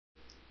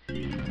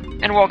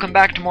And welcome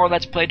back to more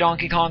Let's Play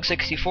Donkey Kong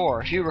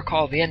 64. If you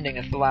recall the ending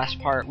of the last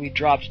part, we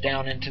dropped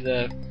down into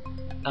the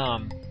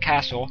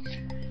castle,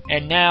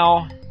 and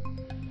now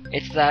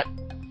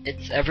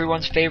it's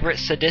everyone's favorite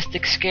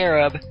sadistic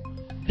Scarab,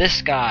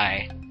 this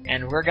guy,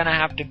 and we're gonna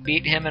have to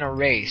beat him in a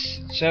race.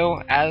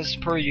 So, as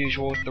per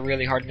usual with the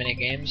really hard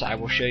minigames, I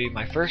will show you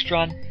my first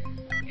run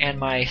and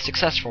my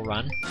successful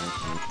run.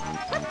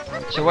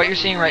 So what you're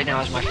seeing right now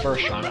is my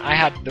first run. I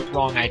had the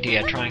wrong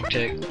idea trying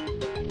to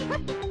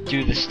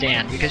do the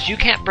stand, because you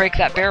can't break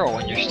that barrel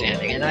when you're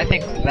standing, and I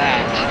think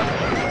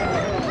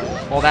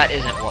that, well, that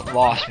isn't what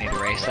lost me the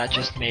race, that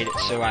just made it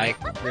so I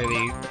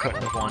really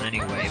couldn't have won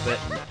anyway. But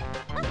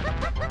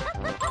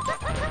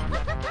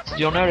so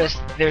you'll notice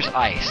there's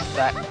ice.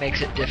 That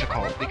makes it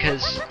difficult,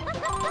 because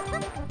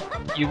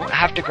you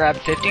have to grab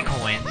 50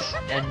 coins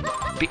and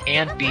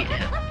beat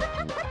him.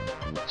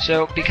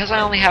 So, because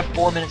I only have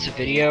 4 minutes of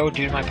video,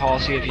 due to my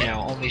policy of,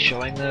 only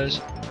showing those,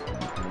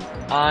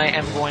 I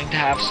am going to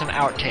have some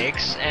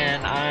outtakes,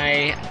 and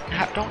I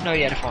don't know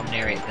yet if I'll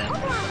narrate them.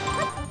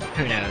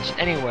 Who knows?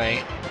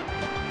 Anyway,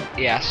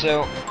 yeah,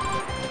 so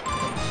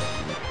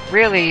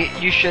really,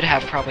 you should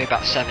have probably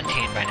about 17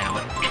 by now,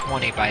 and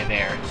 20 by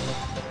there.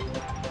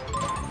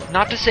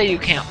 Not to say you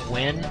can't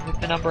win with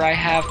the number I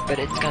have, but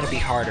it's going to be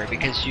harder,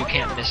 because you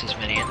can't miss as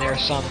many, and there are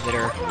some that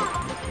are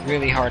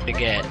really hard to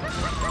get.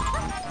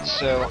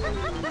 So,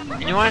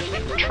 you want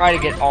to try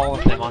to get all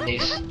of them on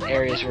these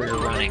areas where you're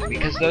running,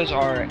 because those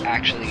are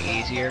actually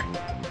easier.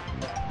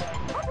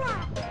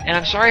 And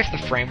I'm sorry if the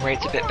frame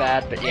rate's a bit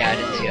bad, but yeah, I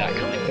didn't see that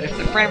coming. But if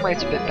the frame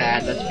rate's a bit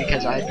bad, that's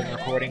because I've been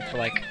recording for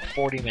like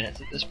 40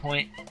 minutes at this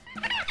point.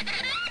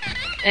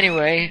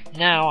 Anyway,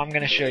 now I'm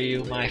going to show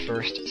you my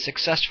first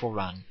successful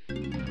run.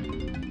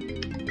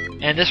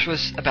 And this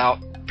was about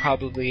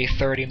probably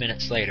 30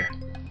 minutes later.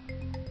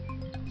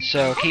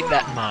 So keep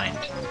that in mind.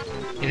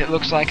 If it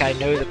looks like I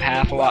know the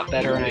path a lot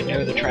better and I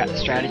know the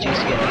strategies to get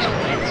these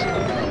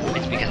coins,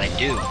 it's because I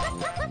do.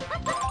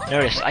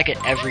 Notice, I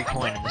get every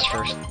coin in this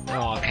first...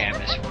 Oh, okay, I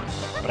missed one.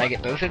 But I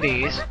get both of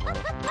these.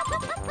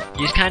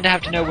 You just kind of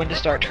have to know when to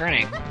start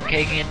turning,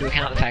 taking into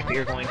account the fact that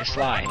you're going to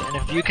slide. And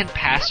if you can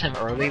pass him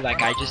early,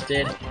 like I just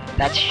did,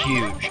 that's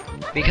huge.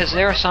 Because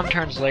there are some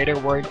turns later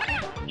where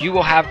you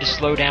will have to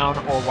slow down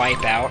or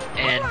wipe out,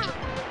 and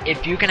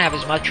if you can have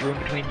as much room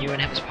between you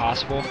and him as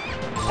possible,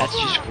 that's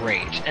just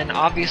great. And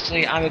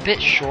obviously, I'm a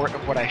bit short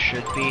of what I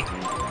should be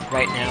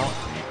right now.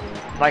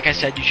 Like I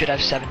said, you should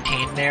have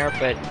 17 there,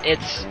 but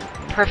it's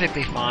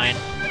perfectly fine.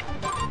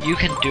 You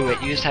can do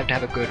it, you just have to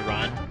have a good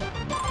run.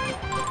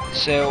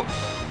 So,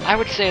 I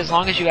would say as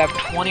long as you have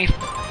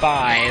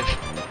 25...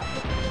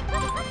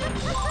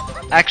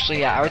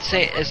 Actually, yeah, I would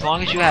say as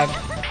long as you have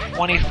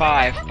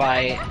 25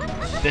 by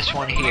this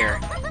one here,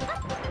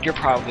 you're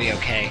probably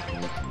okay.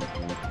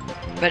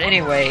 But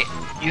anyway,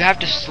 you have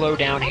to slow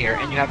down here,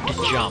 and you have to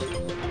jump.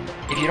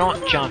 If you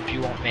don't jump,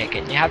 you won't make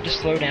it. You have to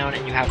slow down,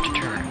 and you have to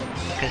turn,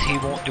 because he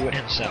won't do it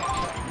himself.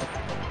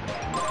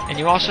 And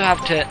you also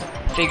have to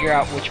figure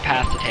out which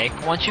path to take.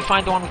 Once you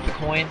find the one with the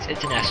coins,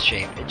 it's an S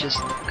shape. It just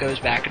goes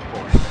back and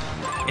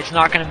forth. It's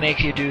not going to make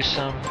you do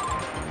some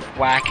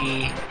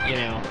wacky,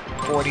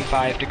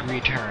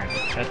 45-degree turn.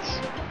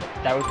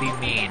 That would be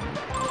mean,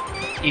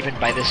 even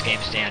by this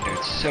game's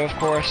standards. So of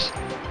course,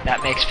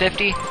 that makes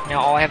 50.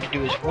 Now all I have to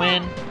do is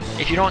win.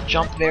 If you don't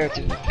jump there, it's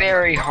a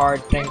very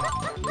hard thing.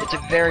 It's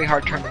a very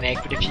hard turn to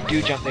make, but if you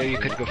do jump there, you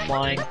could go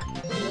flying.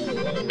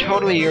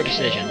 Totally your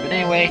decision. But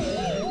anyway,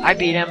 I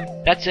beat him.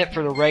 That's it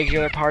for the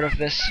regular part of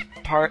this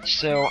part,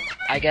 so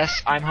I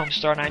guess I'm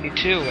Homestar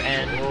 92,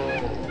 and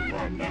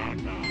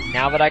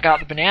now that I got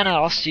the banana,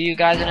 I'll see you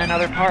guys in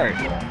another part.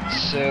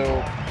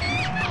 So,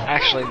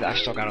 actually, I've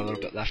still got a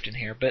little bit left in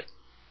here, but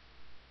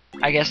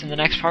I guess in the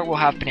next part we'll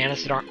have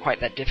bananas that aren't quite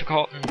that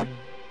difficult, and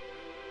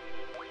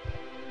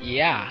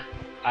yeah,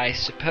 I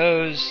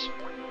suppose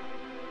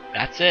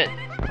that's it.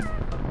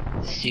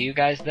 See you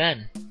guys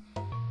then.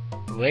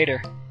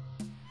 Later.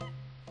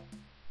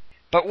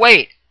 But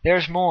wait!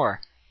 There's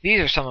more! These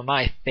are some of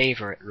my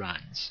favorite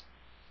runs.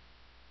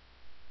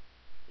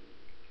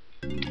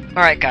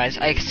 Alright guys,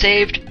 I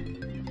saved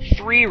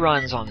 3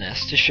 runs on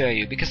this to show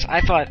you, because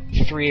I thought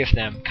 3 of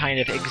them kind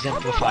of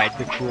exemplified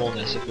the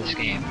cruelness of this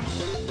game.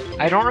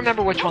 I don't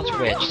remember which one's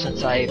which,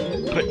 since I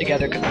put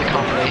together the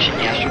compilation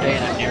yesterday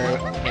and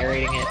I'm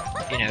narrating it,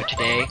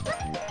 today.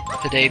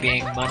 Today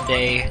being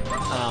Monday,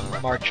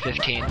 March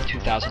 15th,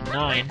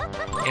 2009,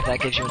 if that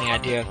gives you any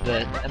idea of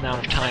the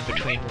amount of time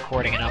between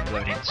recording and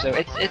uploading. So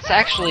it's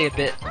actually a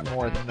bit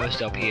more than most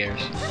LPers.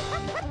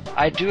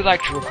 I do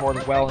like to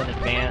record well in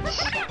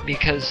advance,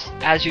 because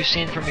as you've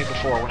seen from me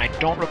before, when I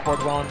don't record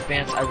well in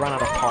advance, I run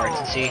out of parts.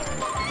 And see,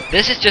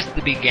 this is just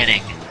the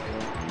beginning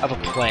of a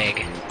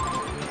plague.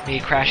 Me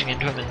crashing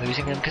into him and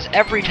losing him, because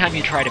every time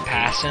you try to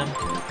pass him,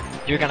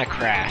 you're gonna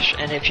crash.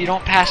 And if you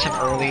don't pass him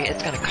early,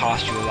 it's gonna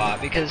cost you a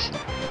lot, because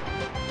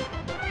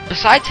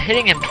besides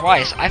hitting him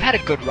twice, I've had a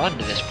good run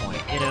to this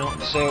point,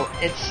 so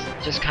it's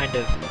just kind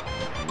of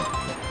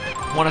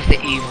one of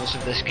the evils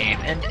of this game,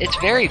 and it's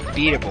very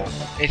beatable.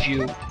 If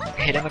you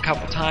hit him a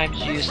couple times,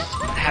 you just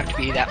have to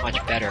be that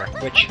much better,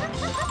 which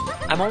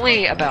I'm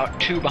only about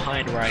 2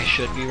 behind where I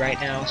should be right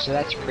now, so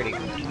that's pretty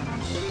good.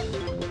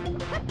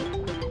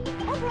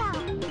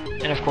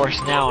 And of course,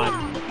 now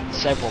I'm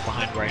several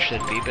behind where I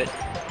should be, but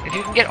if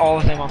you can get all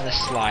of them on this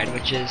slide,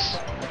 which is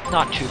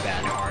not too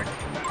bad hard.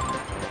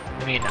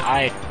 I mean,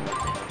 I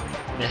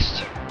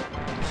missed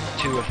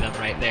 2 of them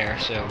right there,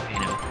 so, you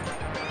know.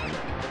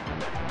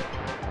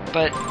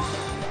 But,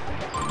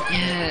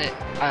 yeah,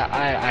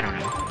 I don't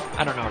know.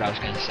 I don't know what I was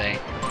going to say.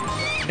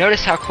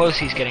 Notice how close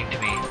he's getting to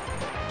me.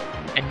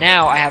 And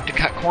now I have to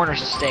cut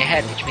corners to stay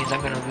ahead, which means I'm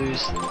going to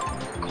lose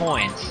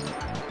coins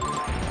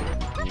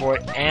for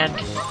it. And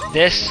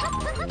this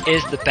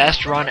is the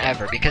best run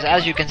ever, because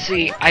as you can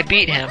see, I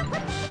beat him,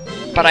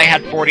 but I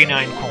had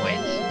 49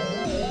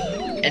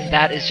 coins. And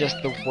that is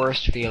just the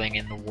worst feeling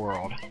in the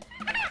world.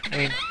 I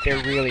mean, there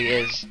really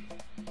is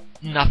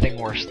nothing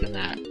worse than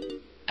that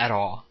at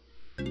all.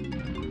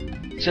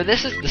 So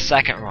this is the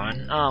second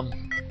run.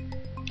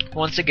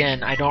 Once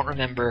again, I don't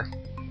remember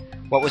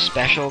what was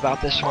special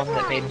about this one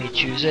that made me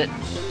choose it,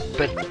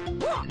 but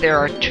there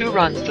are 2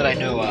 runs that I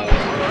know of,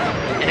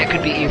 and it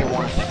could be either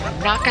one of them. I'm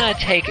not gonna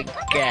take a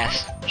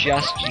guess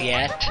just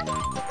yet,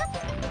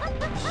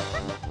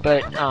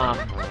 but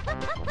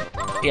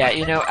yeah,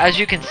 you know, as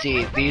you can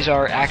see, these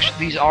are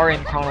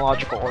in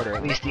chronological order.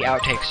 At least the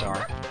outtakes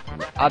are.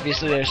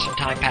 Obviously, there's some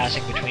time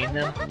passing between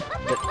them,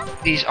 but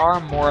these are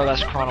more or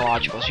less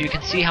chronological. So you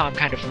can see how I'm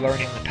kind of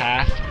learning the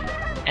path,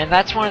 and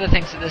that's one of the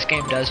things that this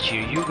game does to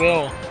you.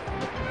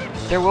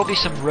 There will be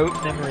some rote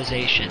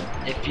memorization.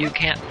 If you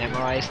can't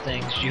memorize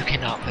things, you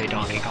cannot play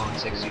Donkey Kong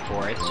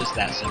 64. It's just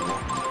that simple.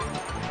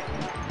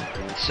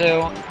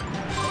 So,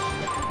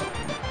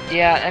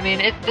 yeah, I mean,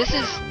 this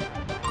is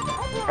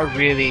a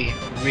really,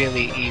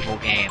 really evil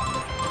game.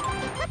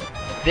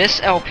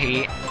 This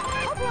LP,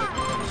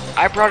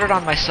 I brought it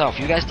on myself.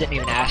 You guys didn't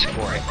even ask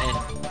for it, and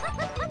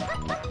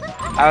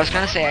I was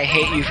gonna say I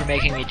hate you for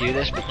making me do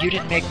this, but you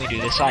didn't make me do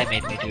this. I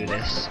made me do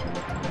this.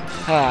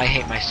 I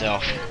hate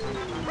myself.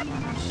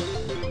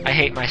 I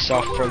hate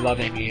myself for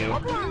loving you.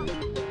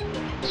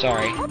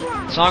 Sorry.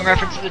 Song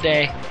reference of the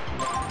day.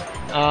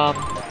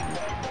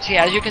 So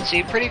yeah, as you can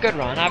see, pretty good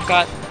run. I'm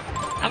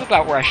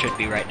about where I should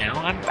be right now.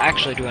 I'm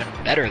actually doing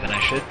better than I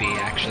should be,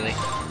 actually.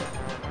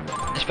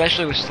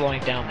 Especially with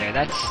slowing down there.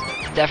 That's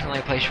definitely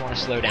a place you want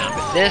to slow down.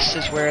 But this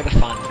is where the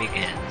fun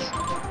begins.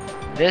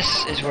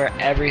 This is where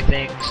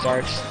everything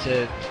starts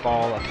to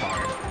fall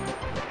apart.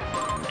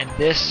 And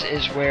this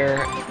is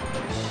where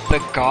the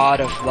god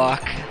of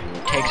luck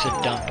takes a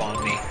dump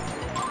on me.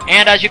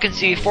 And as you can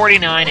see,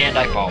 49 and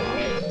I fall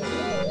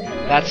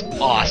off. That's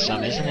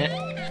awesome, isn't it?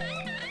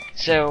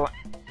 So,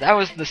 that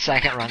was the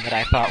second run that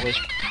I thought was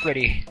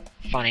pretty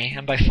funny.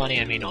 And by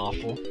funny, I mean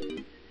awful.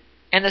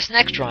 And this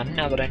next run,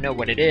 now that I know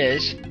what it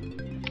is,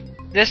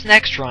 this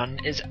next run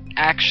is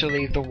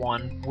actually the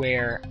one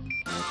where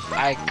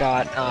I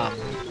got,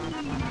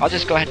 I'll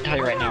just go ahead and tell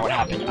you right now what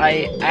happened.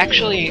 I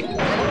actually,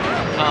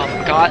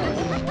 got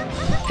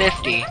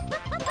 50.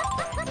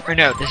 Or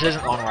no, this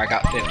isn't the one where I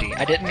got 50.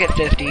 I didn't get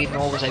 50,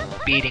 nor was I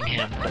beating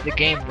him, but the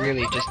game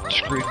really just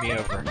screwed me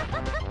over.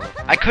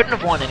 I couldn't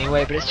have won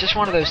anyway, but it's just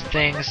one of those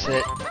things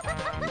that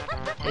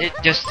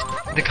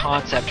the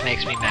concept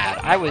makes me mad.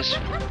 I was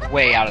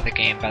way out of the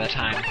game by the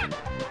time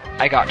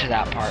I got to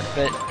that part,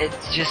 but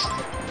it's just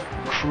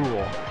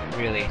cruel,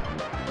 really,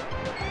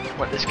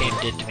 what this game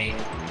did to me.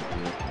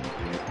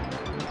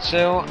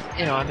 So,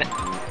 you know, I'm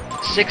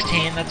at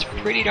 16, that's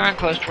pretty darn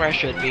close to where I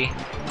should be,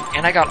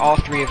 and I got all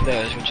 3 of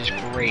those, which is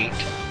great.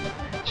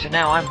 So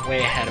now I'm way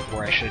ahead of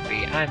where I should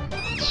be. I'm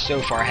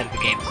so far ahead of the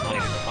game, it's not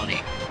even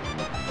funny.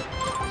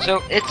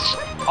 So it's,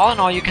 all in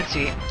all, you can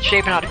see,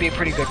 shaping out to be a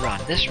pretty good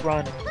run. This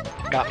run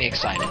got me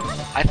excited.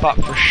 I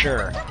thought for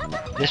sure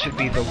this would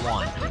be the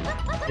one.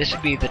 This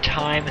would be the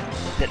time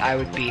that I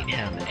would beat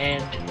him,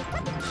 and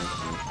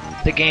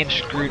the game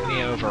screwed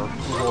me over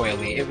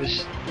royally. It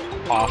was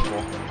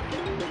awful.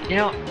 You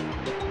know,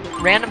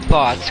 random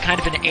thoughts, kind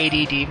of an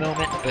ADD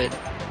moment, but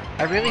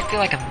I really feel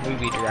like a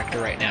movie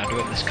director right now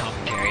doing this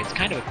commentary. It's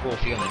kind of a cool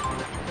feeling.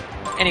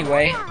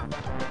 Anyway,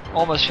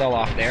 almost fell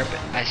off there, but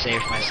I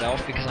saved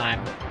myself because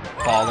I'm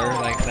baller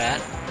like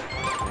that.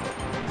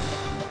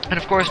 And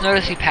of course,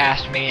 notice he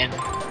passed me and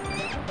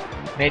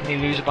made me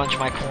lose a bunch of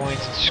my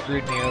coins and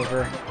screwed me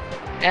over.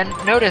 And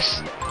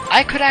notice,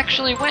 I could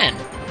actually win.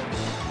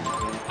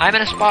 I'm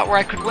in a spot where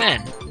I could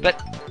win,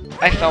 but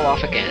I fell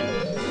off again.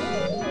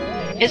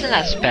 Isn't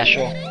that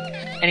special?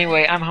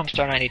 Anyway, I'm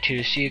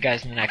Homestar92. See you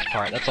guys in the next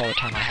part. That's all the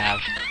time I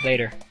have.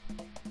 Later.